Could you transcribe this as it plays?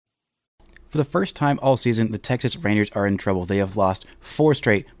For the first time all season, the Texas Rangers are in trouble. They have lost 4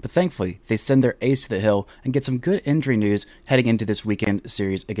 straight, but thankfully, they send their ace to the hill and get some good injury news heading into this weekend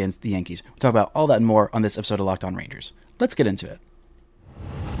series against the Yankees. We'll talk about all that and more on this episode of Locked On Rangers. Let's get into it.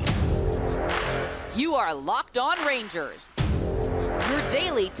 You are Locked On Rangers, your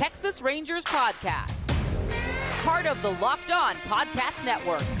daily Texas Rangers podcast. Part of the Locked On Podcast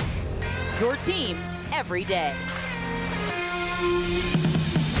Network, your team every day.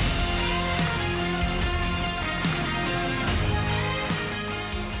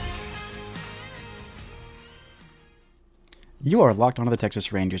 You are locked onto the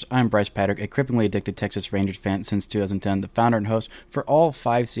Texas Rangers. I'm Bryce Patrick, a cripplingly addicted Texas Rangers fan since 2010, the founder and host for all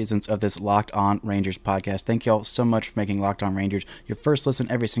 5 seasons of this Locked On Rangers podcast. Thank you all so much for making Locked On Rangers your first listen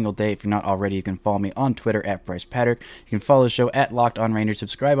every single day. If you're not already, you can follow me on Twitter at Bryce Patrick. You can follow the show at Locked On Rangers.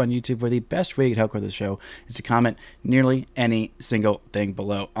 Subscribe on YouTube, where the best way you can help with the show is to comment nearly any single thing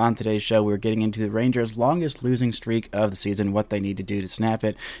below. On today's show, we're getting into the Rangers' longest losing streak of the season, what they need to do to snap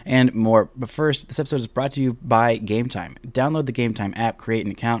it, and more. But first, this episode is brought to you by Game Time. Download the Game Time app, create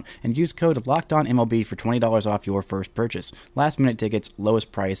an account, and use code LOCKEDONMLB for $20 off your first purchase. Last minute tickets,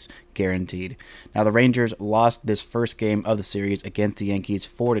 lowest price guaranteed. Now, the Rangers lost this first game of the series against the Yankees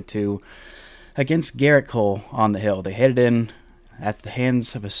 4-2 against Gerrit Cole on the hill. They hit it in at the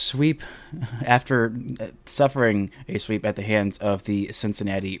hands of a sweep after suffering a sweep at the hands of the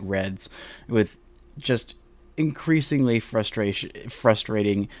Cincinnati Reds with just increasingly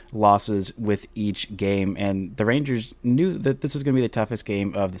frustrating losses with each game, and the Rangers knew that this was going to be the toughest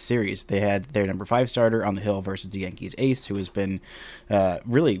game of the series. They had their number 5 starter on the hill versus the Yankees ace, who has been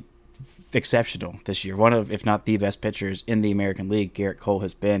really exceptional this year. One of, if not the best pitchers in the American League, Gerrit Cole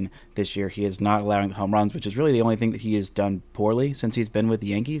has been this year. He is not allowing the home runs, which is really the only thing that he has done poorly since he's been with the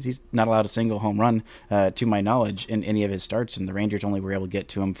Yankees. He's not allowed a single home run, to my knowledge, in any of his starts, and the Rangers only were able to get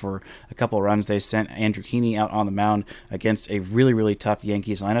to him for a couple of runs. They sent Andrew Heaney out on the mound against a really, really tough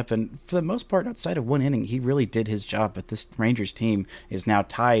Yankees lineup, and for the most part, outside of one inning, he really did his job. But this Rangers team is now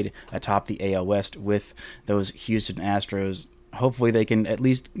tied atop the AL West with those Houston Astros. Hopefully they can at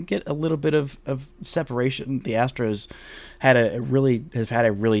least get a little bit of separation. The Astros have had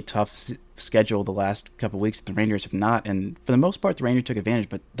a really tough schedule the last couple of weeks. The Rangers have not, and for the most part, the Rangers took advantage.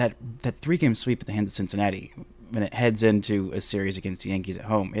 But that 3-game sweep at the hands of Cincinnati, when it heads into a series against the Yankees at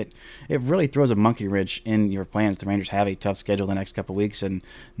home, it really throws a monkey wrench in your plans. The Rangers have a tough schedule the next couple of weeks, and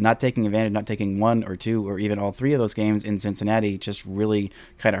not taking advantage, not taking 1 or 2 or even all 3 of those games in Cincinnati just really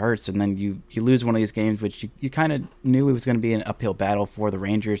kind of hurts. And then you lose one of these games, which you kind of knew it was going to be an uphill battle for the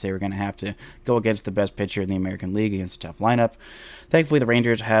Rangers. They were going to have to go against the best pitcher in the American League against a tough lineup. Thankfully, the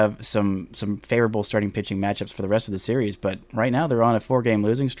Rangers have some favorable starting pitching matchups for the rest of the series, but right now they're on a 4-game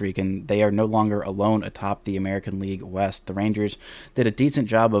losing streak, and they are no longer alone atop the American League West. The Rangers did a decent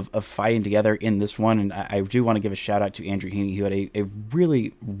job of fighting together in this one, and I do want to give a shout out to Andrew Heaney, who had a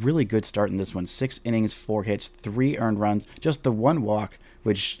really, really good start in this one. 6 innings, 4 hits, 3 earned runs, just the 1 walk,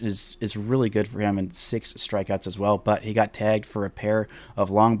 which is really good for him, and 6 strikeouts as well. But he got tagged for a pair of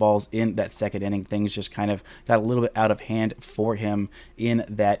long balls in that second inning. Things just kind of got a little bit out of hand for him in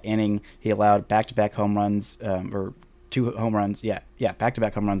that inning. He allowed back-to-back home runs, or 2 home runs,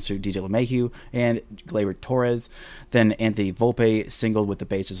 back-to-back home runs to DJ LeMahieu and Gleyber Torres. Then Anthony Volpe singled with the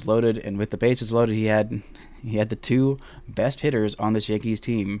bases loaded, and with the bases loaded, he had the 2 best hitters on this Yankees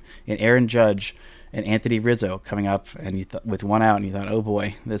team in Aaron Judge and Anthony Rizzo coming up, and with 1 out, and you thought, oh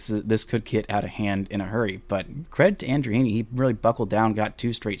boy, this could get out of hand in a hurry. But credit to Andrew Heaney, he really buckled down, got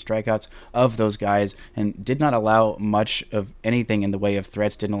 2 straight strikeouts of those guys, and did not allow much of anything in the way of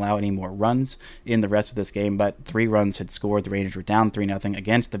threats, didn't allow any more runs in the rest of this game, but 3 runs had scored. The Rangers were down 3-0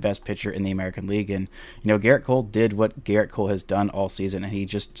 against the best pitcher in the American League, and Gerrit Cole did what Gerrit Cole has done all season, and he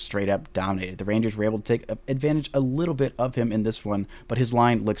just straight up dominated. The Rangers were able to take advantage a little bit of him in this one, but his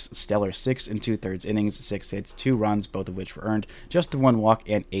line looks stellar. 6 2/3 innings, 6 hits, 2 runs, both of which were earned, just the 1 walk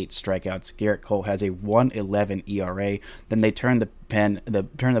and 8 strikeouts. Gerrit Cole has a 1.11 ERA. Then they turn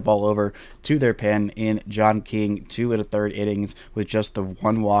the ball over to their pen in John King, 2 1/3 innings with just the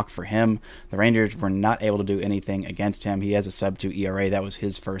 1 walk for him. The Rangers were not able to do anything against him. He has a sub-2 ERA. That was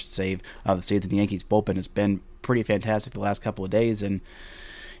his first save of the season. The Yankees bullpen has been pretty fantastic the last couple of days, and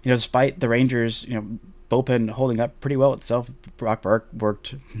despite the Rangers, bullpen holding up pretty well itself. Brock Burke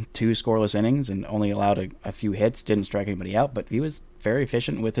worked 2 scoreless innings and only allowed a few hits, didn't strike anybody out, but he was very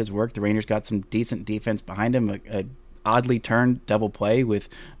efficient with his work. The Rangers got some decent defense behind him, a oddly turned double play with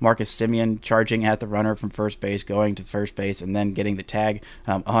Marcus Semien charging at the runner from first base, going to first base, and then getting the tag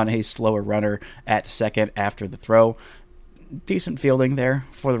on a slower runner at second after the throw. decent fielding there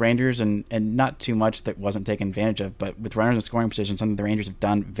for the Rangers, and not too much that wasn't taken advantage of. But with runners in scoring position, something the Rangers have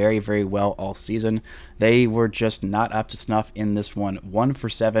done very, very well all season. They were just not up to snuff in this one. 1 for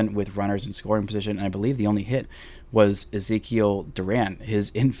 7 with runners in scoring position, and I believe the only hit was Ezekiel Duran,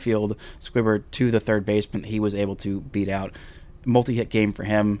 his infield squibber to the third baseman. He was able to beat out. Multi-hit game for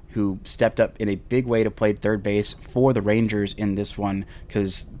him, who stepped up in a big way to play third base for the Rangers in this one,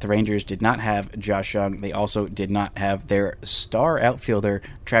 because the Rangers did not have Josh Jung. They also did not have their star outfielder,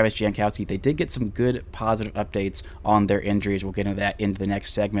 Travis Jankowski. They did get some good positive updates on their injuries. We'll get into that in the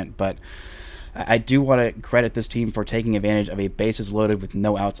next segment, but I do want to credit this team for taking advantage of a bases loaded with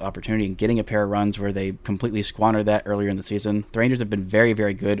no outs opportunity and getting a pair of runs where they completely squandered that earlier in the season. The Rangers have been very,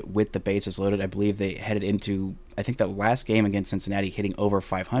 very good with the bases loaded. I believe they headed into, I think, that last game against Cincinnati hitting over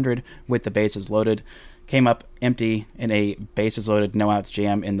 500 with the bases loaded. Came up empty in a bases loaded no outs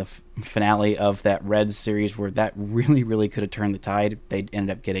jam in the finale of that Reds series where that really, really could have turned the tide. They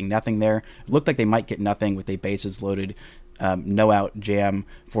ended up getting nothing there. It looked like they might get nothing with a bases loaded no out jam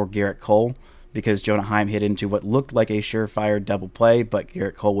for Garrett Cole, because Jonah Heim hit into what looked like a surefire double play, but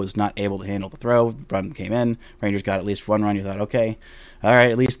Garrett Cole was not able to handle the throw. Run came in. Rangers got at least one run. You thought, okay, all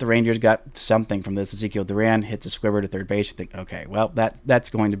right, at least the Rangers got something from this. Ezekiel Duran hits a squibber to third base. You think, okay, well, that's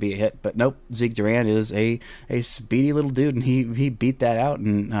going to be a hit. But nope, Zeke Duran is a speedy little dude, and he beat that out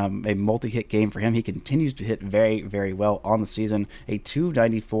in a multi-hit game for him. He continues to hit very, very well on the season. A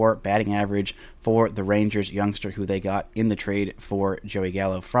 .294 batting average for the Rangers youngster who they got in the trade for Joey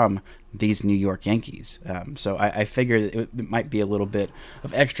Gallo from these New York Yankees. So I figure it might be a little bit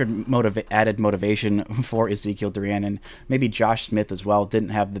of extra added motivation for Ezekiel Duran, and maybe Josh Smith as well. Didn't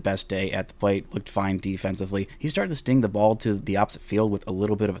have the best day at the plate, looked fine defensively. He started to sting the ball to the opposite field with a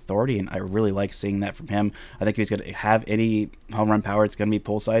little bit of authority, and I really like seeing that from him. I think if he's going to have any home run power, it's going to be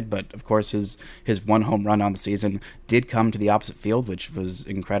pull side, but of course his one home run on the season did come to the opposite field, which was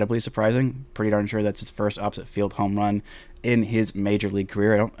incredibly surprising. Pretty darn sure that's his first opposite field home run in his major league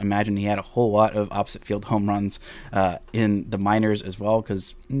career. I don't imagine he had a whole lot of opposite field home runs in the minors as well,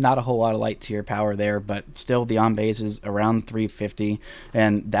 because not a whole lot of light tier power there, but still the on base is around 350,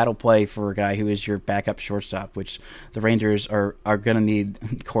 and that'll play for a guy who is your backup shortstop, which the Rangers are going to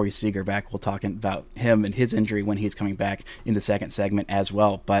need Corey Seager back. We'll talk about him and his injury when he's coming back in the second segment as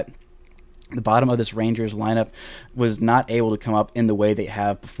well, but the bottom of this Rangers lineup was not able to come up in the way they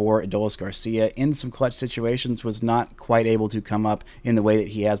have before. Adolis Garcia, in some clutch situations, was not quite able to come up in the way that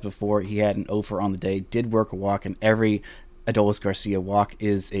he has before. He had an offer on the day, did work a walk, and every Adolis Garcia walk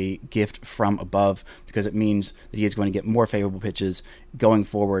is a gift from above, because it means that he is going to get more favorable pitches going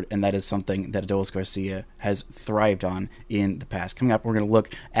forward, and that is something that Adolis Garcia has thrived on in the past. Coming up, we're going to look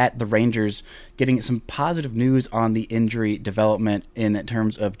at the Rangers getting some positive news on the injury development in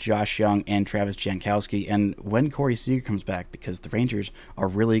terms of Josh Jung and Travis Jankowski, and when Corey Seager comes back, because the Rangers are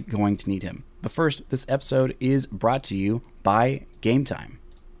really going to need him. But first, this episode is brought to you by Game Time.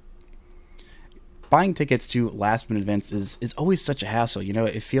 Buying tickets to last-minute events is always such a hassle. You know,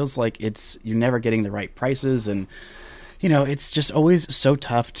 it feels like you're never getting the right prices, and you know, it's just always so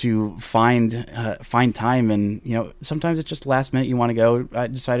tough to find time. And you know, sometimes it's just last minute you want to go. I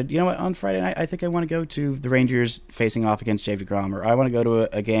decided, you know what, on Friday night I think I want to go to the Rangers facing off against Jacob deGrom, or I want to go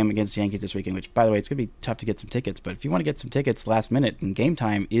to a game against the Yankees this weekend. Which, by the way, it's gonna be tough to get some tickets. But if you want to get some tickets last minute, then Game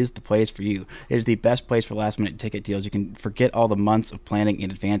Time is the place for you. It is the best place for last minute ticket deals. You can forget all the months of planning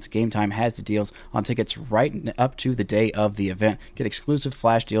in advance. Game Time has the deals on tickets right up to the day of the event. Get exclusive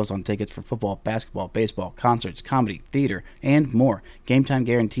flash deals on tickets for football, basketball, baseball, concerts, comedy, theater, and more. Game Time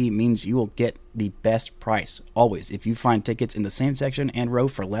guarantee means you will get the best price always. If you find tickets in the same section and row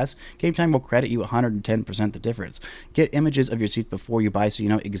for less, Game Time will credit you 110% the difference. Get images of your seats before you buy so you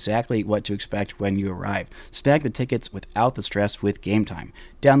know exactly what to expect when you arrive. Snag the tickets without the stress with Game Time.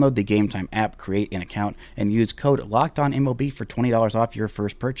 Download the Game Time app, create an account, and use code LOCKEDONMLB for $20 off your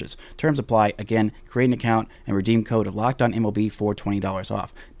first purchase. Terms apply. Again, create an account and redeem code LOCKEDONMLB for $20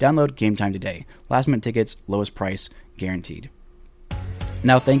 off. Download Game Time today. Last minute tickets, lowest price guaranteed.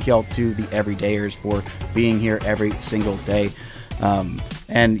 Now, thank y'all to the everydayers for being here every single day.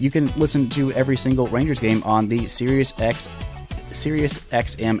 And you can listen to every single Rangers game on the SiriusXM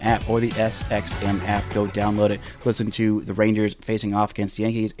app or the SXM app. Go download it. Listen to the Rangers facing off against the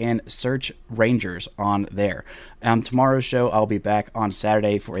Yankees and search Rangers on there. On tomorrow's show, I'll be back on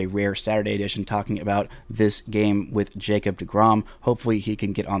Saturday for a rare Saturday edition talking about this game with Jacob deGrom. Hopefully he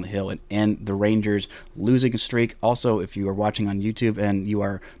can get on the hill and end the Rangers' losing streak. Also, if you are watching on YouTube and you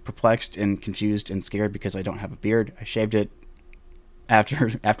are perplexed and confused and scared because I don't have a beard, I shaved it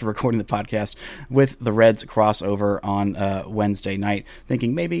after recording the podcast with the Reds crossover on Wednesday night,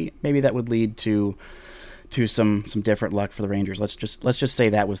 thinking maybe that would lead to to some different luck for the Rangers. Let's just say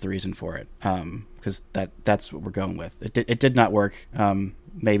that was the reason for it, because that's what we're going with. It did not work.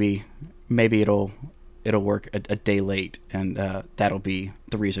 Maybe it'll work a day late, and that'll be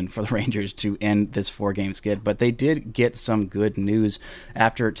the reason for the Rangers to end this 4-game skid. But they did get some good news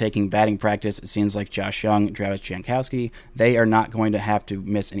after taking batting practice. It seems like Josh Jung, Travis Jankowski, they are not going to have to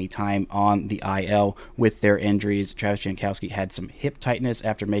miss any time on the IL with their injuries. Travis Jankowski had some hip tightness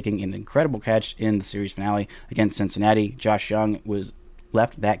after making an incredible catch in the series finale against Cincinnati. Josh Jung was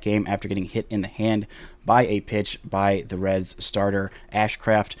left that game after getting hit in the hand by a pitch by the Reds starter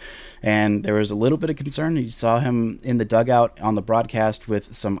Ashcraft, and there was a little bit of concern. You saw him in the dugout on the broadcast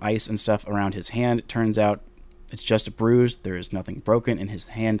with some ice and stuff around his hand. It turns out it's just a bruise. There is nothing broken in his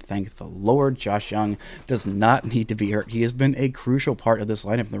hand, thank the Lord. Josh Jung does not need to be hurt. He has been a crucial part of this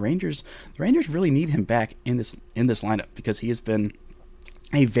lineup. The Rangers really need him back in this lineup, because he has been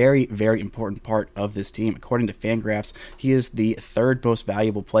a very, very important part of this team. According to Fangraphs, he is the third most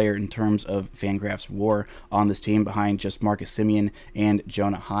valuable player in terms of Fangraphs WAR on this team, behind just Marcus Semien and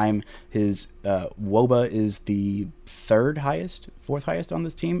Jonah Heim. His WOBA is the fourth highest on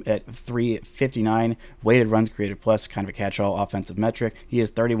this team at 359. Weighted runs created plus, kind of a catch-all offensive metric. He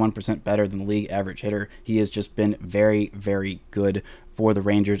is 31% better than the league average hitter. He has just been very, very good for the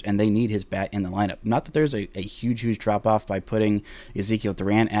Rangers, and they need his bat in the lineup. Not that there's a huge drop-off by putting Ezekiel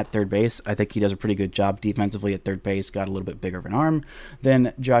Duran at third base. I think he does a pretty good job defensively at third base, got a little bit bigger of an arm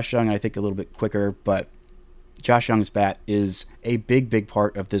than Josh Jung, and I think a little bit quicker, but Josh Jung's bat is a big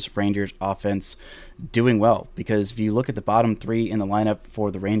part of this Rangers offense doing well, because if you look at the bottom three in the lineup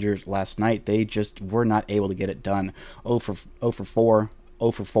for the Rangers last night, they just were not able to get it done. 0 for 4,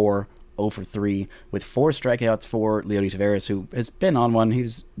 0 for 4, 0 for 3, with 4 strikeouts for Leody Taveras, who has been on one. He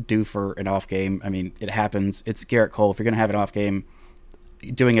was due for an off game. I mean, it happens. It's Garrett Cole. If you're going to have an off game,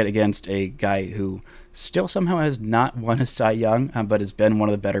 doing it against a guy who still somehow has not won a Cy Young, but has been one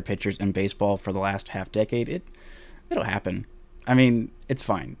of the better pitchers in baseball for the last half decade, it'll happen. I mean, it's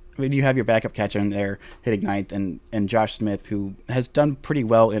fine. I mean, you have your backup catcher in there hitting ninth, and Josh Smith, who has done pretty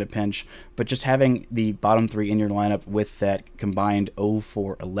well in a pinch, but just having the bottom three in your lineup with that combined 0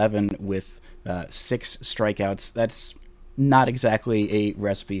 for 11 with 6 strikeouts, that's not exactly a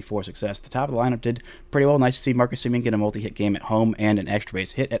recipe for success. The top of the lineup did pretty well. Nice to see Marcus Semien get a multi-hit game at home and an extra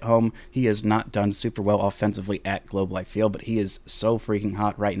base hit at home. He has not done super well offensively at Globe Life Field, but he is so freaking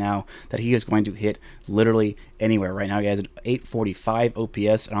hot right now that he is going to hit literally anywhere. Right now he has an 845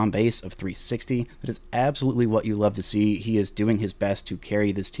 OPS, an on base of 360. That is absolutely what you love to see. He is doing his best to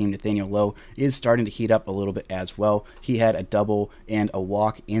carry this team. Nathaniel Lowe is starting to heat up a little bit as well. He had a double and a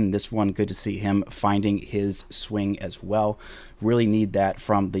walk in this one. Good to see him finding his swing as well. Really need that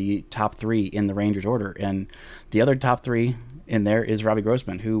from the top three in the Rangers order. And the other top three in there is Robbie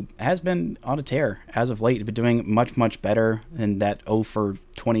Grossman, who has been on a tear as of late, been doing much better than that 0 for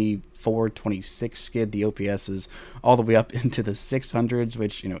 24, 26 skid. The OPS is all the way up into the 600s,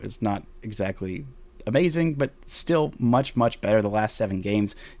 which, is not exactly amazing, but still much better. The last 7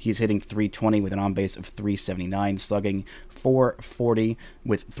 games, he's hitting 320 with an on-base of 379, slugging 440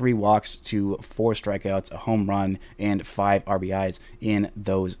 with 3 walks to 4 strikeouts, a home run, and 5 RBIs in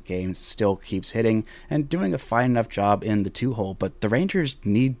those games. Still keeps hitting and doing a fine enough job in the 2-hole, but the Rangers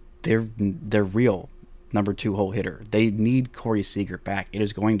need their real number 2-hole hitter. They need Corey Seager back. It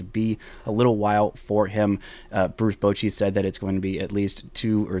is going to be a little while for him. Bruce Bochy said that it's going to be at least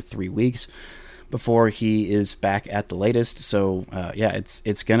 2 or 3 weeks before he is back at the latest. So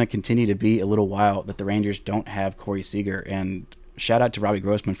it's going to continue to be a little while that the Rangers don't have Corey Seager. And shout out to Robbie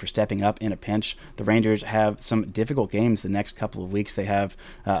Grossman for stepping up in a pinch. The Rangers have some difficult games the next couple of weeks. They have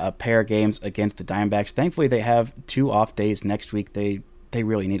a pair of games against the Diamondbacks. Thankfully, they have 2 off days next week. They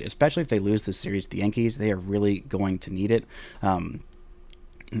really need it, especially if they lose this series to the Yankees. They are really going to need it. On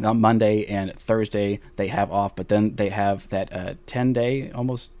Monday and Thursday, they have off, but then they have that 10-day,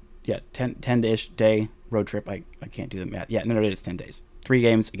 10-ish day road trip. I can't do the math. It's 10 days. 3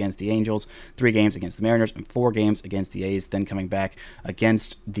 games against the Angels, 3 games against the Mariners, and 4 games against the A's, then coming back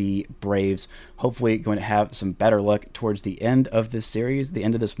against the Braves. Hopefully going to have some better luck towards the end of this series, the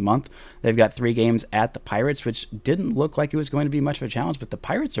end of this month. They've got 3 games at the Pirates, which didn't look like it was going to be much of a challenge, but the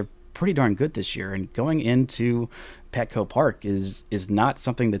Pirates are pretty darn good this year, and going into Petco Park is not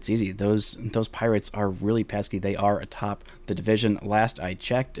something that's easy. Those Pirates are really pesky. They are atop the division last I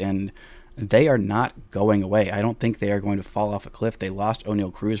checked, and they are not going away. I don't think they are going to fall off a cliff. They lost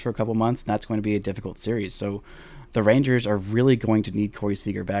O'Neal Cruz for a couple months, and that's going to be a difficult series. So the Rangers are really going to need Corey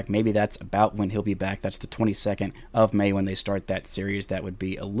Seager back. Maybe that's about when he'll be back. That's the 22nd of May when they start that series. That would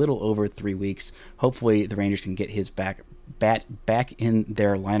be a little over 3 weeks. Hopefully the Rangers can get his bat back in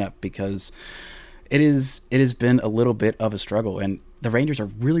their lineup, because It has been a little bit of a struggle, and the Rangers are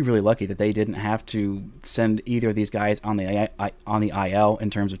really, really lucky that they didn't have to send either of these guys on the IL in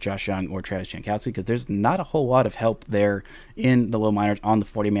terms of Josh Young or Travis Jankowski, because there's not a whole lot of help there in the low minors on the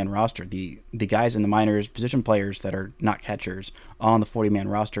 40-man roster. The guys in the minors, position players that are not catchers on the 40-man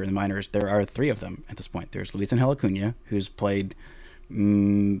roster in the minors, there are 3 of them at this point. There's Luis Angel Acuna, who's played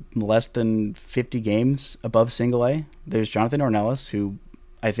less than 50 games above single A. There's Jonathan Ornelas, who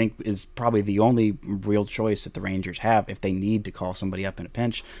I think is probably the only real choice that the Rangers have if they need to call somebody up in a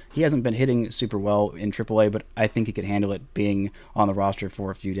pinch. He hasn't been hitting super well in AAA, but I think he could handle it being on the roster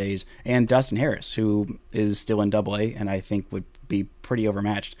for a few days. And Dustin Harris, who is still in AA, and I think would be pretty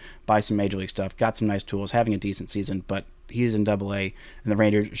overmatched by some Major League stuff. Got some nice tools, having a decent season, but he's in AA, and the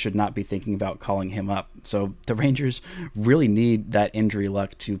Rangers should not be thinking about calling him up. So the Rangers really need that injury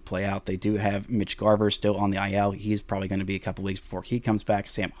luck to play out. They do have Mitch Garver still on the IL. He's probably going to be a couple weeks before he comes back.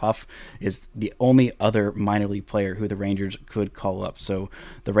 Sam Huff is the only other minor league player who the Rangers could call up. So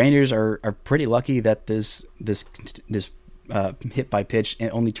the Rangers are pretty lucky that this hit by pitch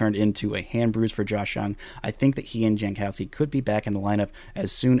and only turned into a hand bruise for Josh Young. I think that he and Jankowski could be back in the lineup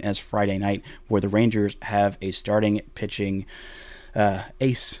as soon as Friday night, where the Rangers have a starting pitching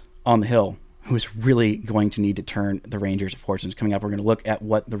ace on the hill who's really going to need to turn the Rangers' fortunes. Coming up, we're going to look at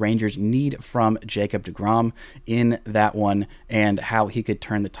what the Rangers need from Jacob deGrom in that one and how he could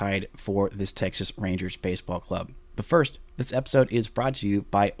turn the tide for this Texas Rangers baseball club. But first, this episode is brought to you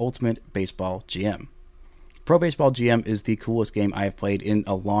by Ultimate Baseball GM. Pro Baseball GM is the coolest game I have played in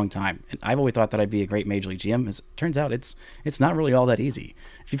a long time, and I've always thought that I'd be a great Major League GM. As it turns out, it's not really all that easy.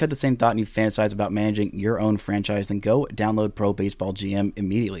 If you've had the same thought and you fantasize about managing your own franchise, then go download Pro Baseball GM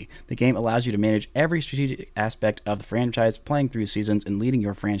immediately. The game allows you to manage every strategic aspect of the franchise, playing through seasons and leading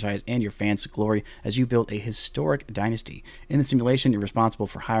your franchise and your fans to glory as you build a historic dynasty. In the simulation, you're responsible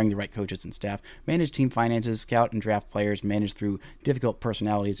for hiring the right coaches and staff, manage team finances, scout and draft players, manage through difficult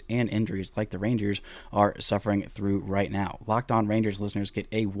personalities and injuries like the Rangers are suffering through right now. Locked On Rangers listeners get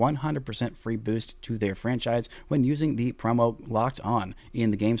a 100% free boost to their franchise when using the promo Locked On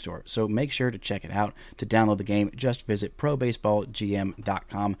in the game store. So make sure to check it out. To download the game, just visit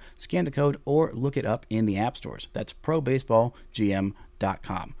probaseballgm.com, scan the code, or look it up in the app stores. That's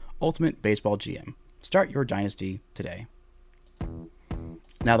probaseballgm.com. Ultimate Baseball GM. Start your dynasty today.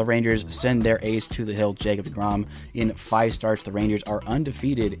 Now the Rangers send their ace to the hill, Jacob deGrom. In 5 starts, the Rangers are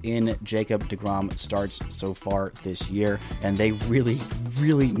undefeated in Jacob deGrom starts so far this year, and they really,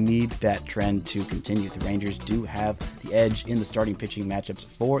 really need that trend to continue. The Rangers do have the edge in the starting pitching matchups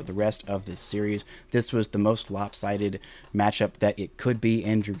for the rest of this series. This was the most lopsided matchup that it could be,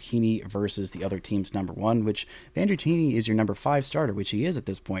 Andrew Heaney versus the other team's number 1, which if Andrew Heaney is your number 5 starter, which he is at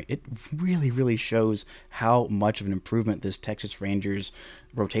this point, it really, really shows how much of an improvement this Texas Rangers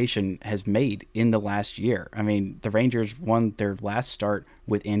rotation has made in the last year. I mean, the Rangers won their last start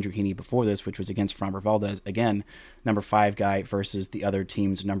with Andrew Heaney before this, which was against Framber Valdez, again, number 5 guy versus the other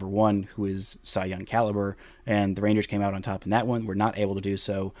team's number 1, who is Cy Young caliber, and the Rangers came out on top in that one. Were not able to do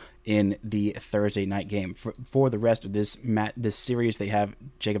so in the Thursday night game. For the rest of this series, they have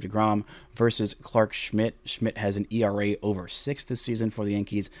Jacob deGrom versus Clarke Schmidt. Schmidt has an ERA over 6 this season for the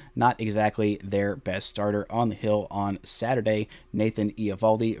Yankees. Not exactly their best starter. On the hill on Saturday, Nathan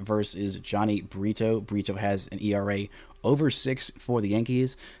Eovaldi versus Johnny Brito. Brito has an ERA over 6 for the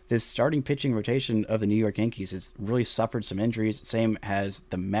Yankees. This starting pitching rotation of the New York Yankees has really suffered some injuries, same as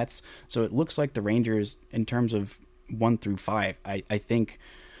the Mets. So it looks like the Rangers, in terms of 1 through 5, I think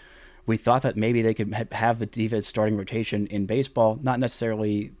we thought that maybe they could have the deepest starting rotation in baseball. Not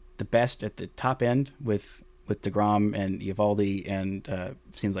necessarily the best at the top end with deGrom and Eovaldi, and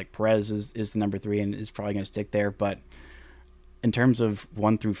seems like Perez is the number 3 and is probably going to stick there. But in terms of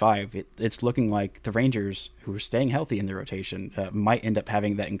 1 through 5, it's looking like the Rangers, who are staying healthy in their rotation, might end up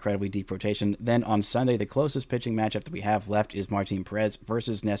having that incredibly deep rotation. Then on Sunday, the closest pitching matchup that we have left is Martin Perez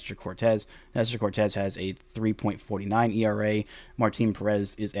versus Nestor Cortes. Nestor Cortes has a 3.49 ERA. Martin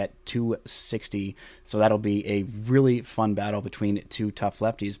Perez is at 2.60. So that'll be a really fun battle between 2 tough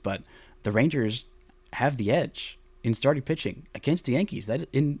lefties. But the Rangers have the edge in starting pitching against the Yankees. That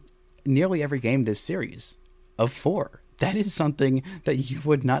in nearly every game this series of 4. That is something that you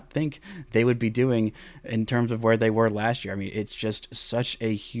would not think they would be doing in terms of where they were last year. I mean, it's just such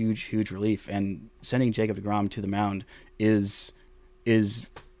a huge, huge relief. And sending Jacob deGrom to the mound is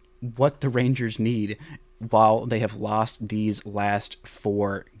what the Rangers need while they have lost these last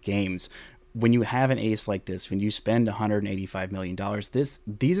 4 games. When you have an ace like this, when you spend $185 million,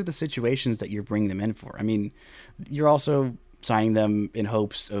 these are the situations that you're bringing them in for. I mean, you're also signing them in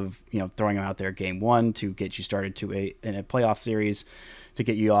hopes of, throwing them out there game one to get you started in a playoff series, to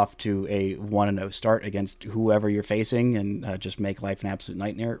get you off to a 1-0 start against whoever you're facing, and just make life an absolute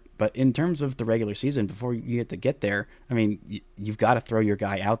nightmare. But in terms of the regular season, before you have to get there, I mean, you've got to throw your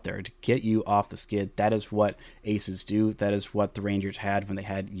guy out there to get you off the skid. That is what aces do. That is what the Rangers had when they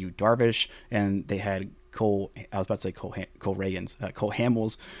had Yu Darvish and they had Cole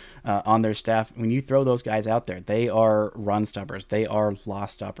Hamels on their staff. When you throw those guys out there, they are run stoppers. They are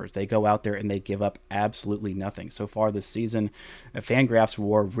loss stoppers. They go out there and they give up absolutely nothing. So far this season, Fangraphs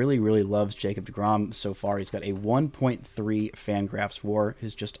WAR really, really loves Jacob deGrom. So far, he's got a 1.3 Fangraphs WAR.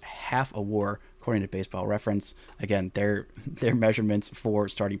 It's just half a WAR, according to Baseball Reference. Again, their measurements for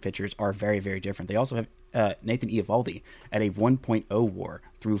starting pitchers are very, very different. They also have Nathan Eovaldi at a 1.0 WAR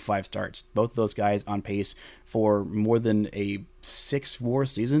through 5 starts. Both of those guys on pace for more than a 6 WAR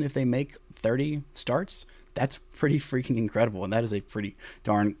season if they make 30 starts. That's pretty freaking incredible, and that is a pretty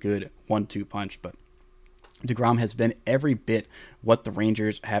darn good 1-2 punch. But deGrom has been every bit what the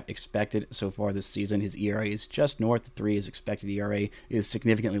Rangers have expected so far this season. His ERA is just north of 3. His expected ERA is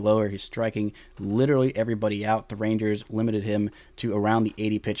significantly lower. He's striking literally everybody out. The Rangers limited him to around the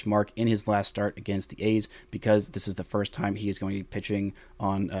 80 pitch mark in his last start against the A's, because this is the first time he is going to be pitching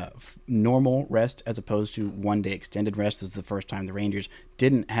on normal rest as opposed to 1-day extended rest. This is the first time the Rangers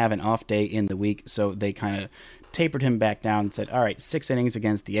didn't have an off day in the week, so they kind of tapered him back down and said, all right, 6 innings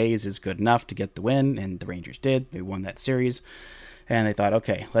against the A's is good enough to get the win, and the Rangers did. They won that series, and they thought,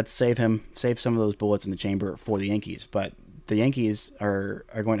 okay, let's save some of those bullets in the chamber for the Yankees. But the Yankees are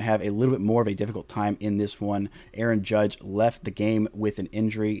going to have a little bit more of a difficult time in this one. Aaron Judge left the game with an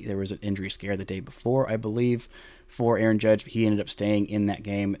injury. There was an injury scare the day before, I believe, for Aaron Judge. He ended up staying in that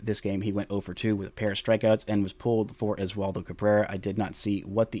game. This game, he went 0 for 2 with a pair of strikeouts and was pulled for Oswaldo Cabrera. I did not see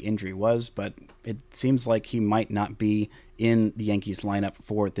what the injury was, but it seems like he might not be in the Yankees lineup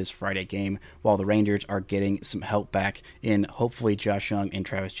for this Friday game, while the Rangers are getting some help back in hopefully Josh Young and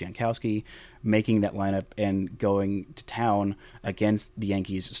Travis Jankowski, making that lineup and going to town against the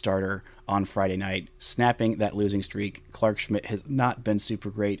Yankees starter on Friday night, snapping that losing streak. Clarke Schmidt has not been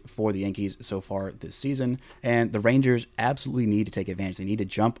super great for the Yankees so far this season, and the Rangers absolutely need to take advantage. They need to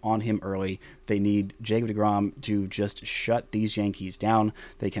jump on him early. They need Jacob deGrom to just shut these Yankees down.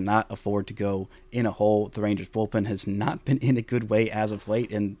 They cannot afford to go in a hole. The Rangers bullpen has not been in a good way as of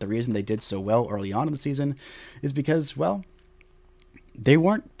late, and the reason they did so well early on in the season is because, well, they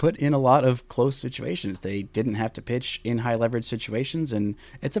weren't put in a lot of close situations. They didn't have to pitch in high leverage situations, and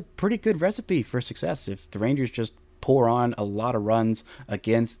it's a pretty good recipe for success if the Rangers just pour on a lot of runs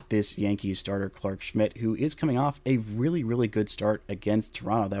against this Yankees starter, Clarke Schmidt, who is coming off a really, really good start against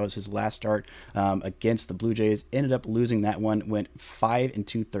Toronto. That was his last start against the Blue Jays. Ended up losing that one, went 5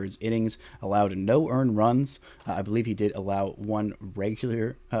 2/3 innings, allowed no earned runs. I believe he did allow one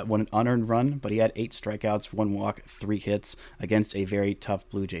unearned run, but he had 8 strikeouts, 1 walk, 3 hits against a very tough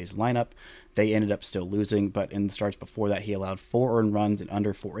Blue Jays lineup. They ended up still losing, but in the starts before that, he allowed 4 earned runs in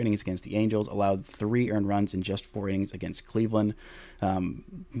under 4 innings against the Angels, allowed 3 earned runs in just 4 innings against Cleveland.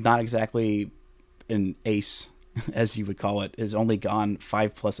 Not exactly an ace, as you would call it, has only gone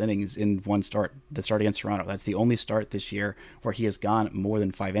 5+ innings in one start, the start against Toronto. That's the only start this year where he has gone more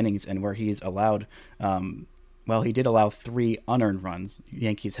than 5 innings and where he's allowed, he did allow 3 unearned runs.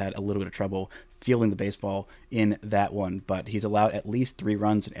 Yankees had a little bit of trouble fielding the baseball in that one, but he's allowed at least 3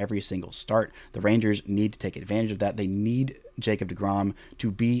 runs in every single start. The Rangers need to take advantage of that. They need Jacob deGrom to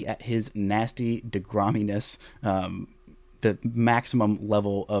be at his nasty deGrominess, the maximum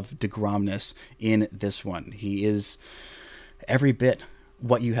level of deGromness in this one. He is every bit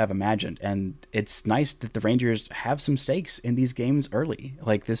what you have imagined, and it's nice that the Rangers have some stakes in these games early.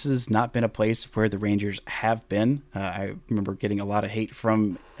 Like, this has not been a place where the Rangers have been. I remember getting a lot of hate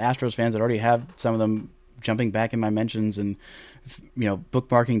from Astros fans that already have some of them jumping back in my mentions and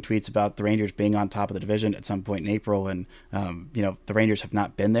bookmarking tweets about the Rangers being on top of the division at some point in April, and the Rangers have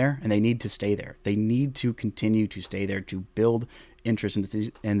not been there, and they need to stay there. They need to continue to stay there to build interest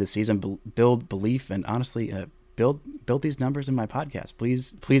in the season, build belief, and honestly build these numbers in my podcast.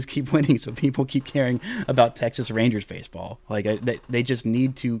 Please keep winning so people keep caring about Texas Rangers baseball. Like, they just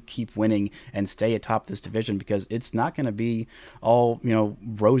need to keep winning and stay atop this division, because it's not going to be all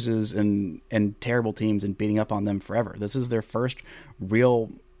roses and terrible teams and beating up on them forever. This is their first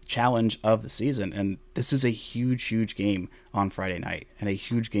real challenge of the season, and this is a huge game on Friday night and a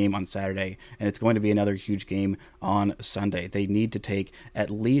huge game on Saturday, and it's going to be another huge game on Sunday. They need to take at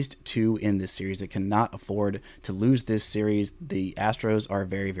least 2 in this series. They cannot afford to lose this series. The Astros are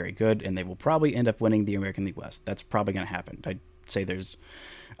very, very good, and they will probably end up winning the American League West. That's probably going to happen. I'd say there's,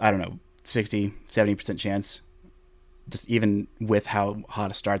 60-70% chance just even with how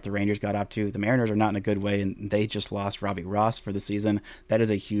hot a start the Rangers got off to, the Mariners are not in a good way, and they just lost Robbie Ross for the season. That is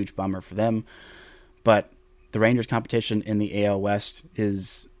a huge bummer for them. But the Rangers' competition in the AL West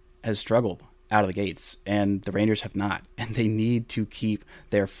has struggled out of the gates, and the Rangers have not. And they need to keep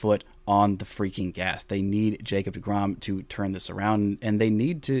their foot on the freaking gas. They need Jacob deGrom to turn this around, and they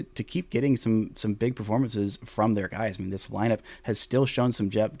need to keep getting some big performances from their guys. I mean, this lineup has still shown some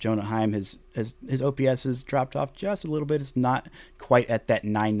depth. Jonah Heim, his OPS has dropped off just a little bit. It's not quite at that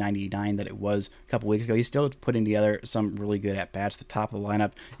 999 that it was a couple weeks ago. He's still putting together some really good at-bats. The top of the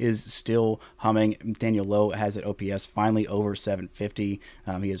lineup is still humming. Daniel Lowe has that OPS finally over 750.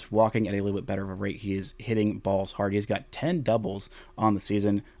 He is walking at a little bit better of a rate. He is hitting balls hard. He's got 10 doubles on the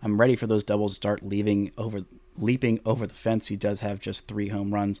season. I'm ready for those doubles to start leaping over the fence. He does have just 3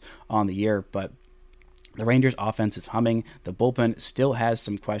 home runs on the year, but the Rangers offense is humming. The bullpen still has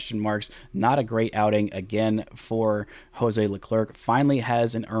some question marks. Not a great outing again for Jose Leclerc. Finally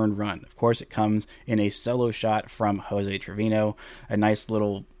has an earned run. Of course, it comes in a solo shot from Jose Trevino. A nice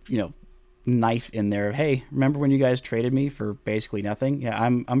little, knife in there. Hey, remember when you guys traded me for basically nothing? Yeah,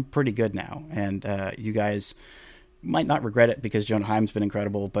 I'm pretty good now. And you guys might not regret it because Jonah Heim's been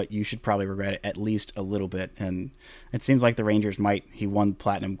incredible, but you should probably regret it at least a little bit. And it seems like the Rangers might. He won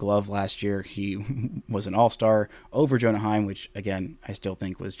Platinum Glove last year. He was an all-star over Jonah Heim, which, again, I still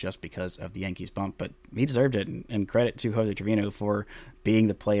think was just because of the Yankees bump, but he deserved it. And credit to Jose Trevino for being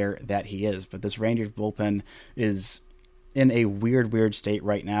the player that he is. But this Rangers bullpen is in a weird state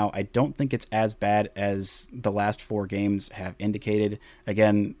right now. I don't think it's as bad as the last 4 games have indicated.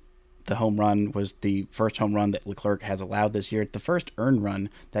 Again, the home run was the first home run that Leclerc has allowed this year. It's the first earned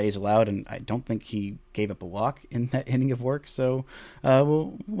run that he's allowed, and I don't think he gave up a walk in that inning of work. So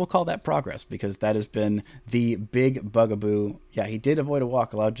we'll call that progress, because that has been the big bugaboo. Yeah, he did avoid a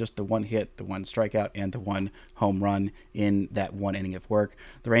walk, allowed just the 1 hit, the 1 strikeout, and the 1 home run in that 1 inning of work.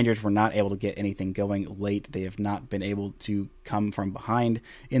 The Rangers were not able to get anything going late. They have not been able to come from behind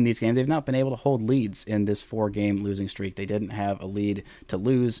in these games. They've not been able to hold leads in this 4-game losing streak. They didn't have a lead to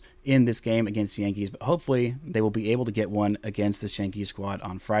lose in this game against the Yankees, but hopefully they will be able to get one against this Yankee squad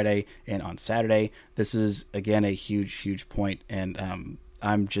on Friday and on Saturday. This is, again, a huge point, and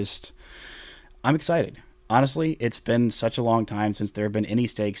I'm excited. Honestly, it's been such a long time since there have been any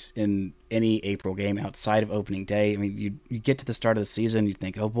stakes in any April game outside of opening day. I mean, you get to the start of the season, you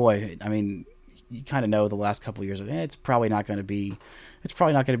think, oh boy, I mean, you kind of know the last couple of years, it's probably not going to be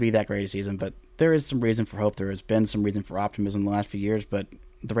that great a season, but there is some reason for hope. There has been some reason for optimism in the last few years, but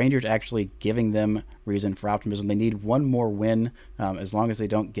the Rangers actually giving them reason for optimism. They need one more win. As long as they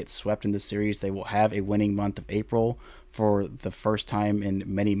don't get swept in this series, they will have a winning month of April for the first time in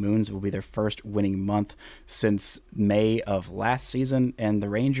many moons. It will be their first winning month since May of last season, and the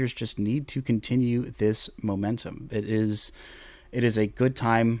Rangers just need to continue this momentum. It is a good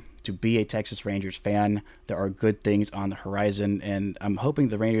time to be a Texas Rangers fan. There are good things on the horizon, and I'm hoping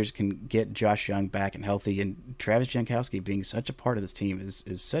the Rangers can get Josh Young back and healthy. And Travis Jankowski being such a part of this team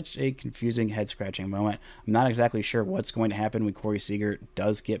is such a confusing, head-scratching moment. I'm not exactly sure what's going to happen when Corey Seager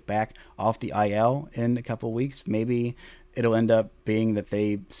does get back off the IL in a couple weeks. Maybe it'll end up being that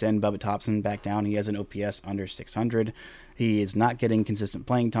they send Bubba Thompson back down. He has an OPS under 600. He is not getting consistent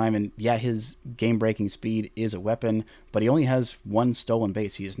playing time, and yeah, his game-breaking speed is a weapon, but he only has 1 stolen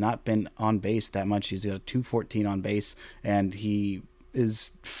base. He has not been on base that much. He's got a 214 on base, and he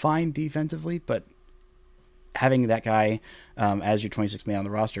is fine defensively, but having that guy as your 26th man on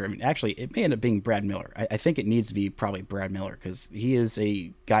the roster, I mean, actually, it may end up being Brad Miller. I think it needs to be probably Brad Miller, because he is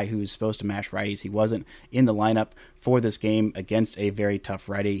a guy who's supposed to mash righties. He wasn't in the lineup for this game against a very tough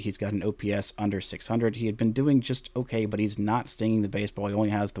righty. He's got an OPS under 600. He had been doing just okay, but he's not stinging the baseball. He only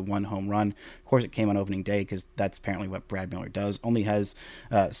has the 1 home run. Of course, it came on opening day, because that's apparently what Brad Miller does. Only has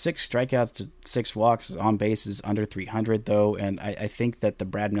 6 strikeouts to 6 walks. On base is under 300, though, and I think that the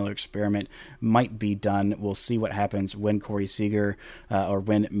Brad Miller experiment might be done. We'll see what happens when Corey Seager or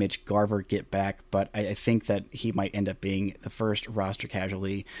when Mitch Garver get back, but I think that he might end up being the first roster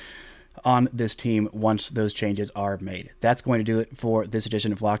casualty on this team once those changes are made. That's going to do it for this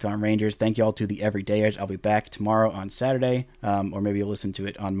edition of Locked On Rangers. Thank you all to the Everydayers. I'll be back tomorrow on Saturday, or maybe you'll listen to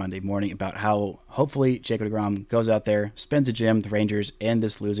it on Monday morning, about how hopefully Jacob deGrom goes out there, spins a gym, the Rangers end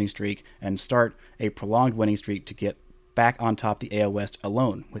this losing streak, and start a prolonged winning streak to get back on top the AL West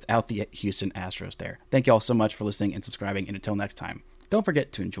alone without the Houston Astros there. Thank you all so much for listening and subscribing, and until next time, don't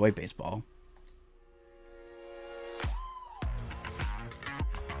forget to enjoy baseball.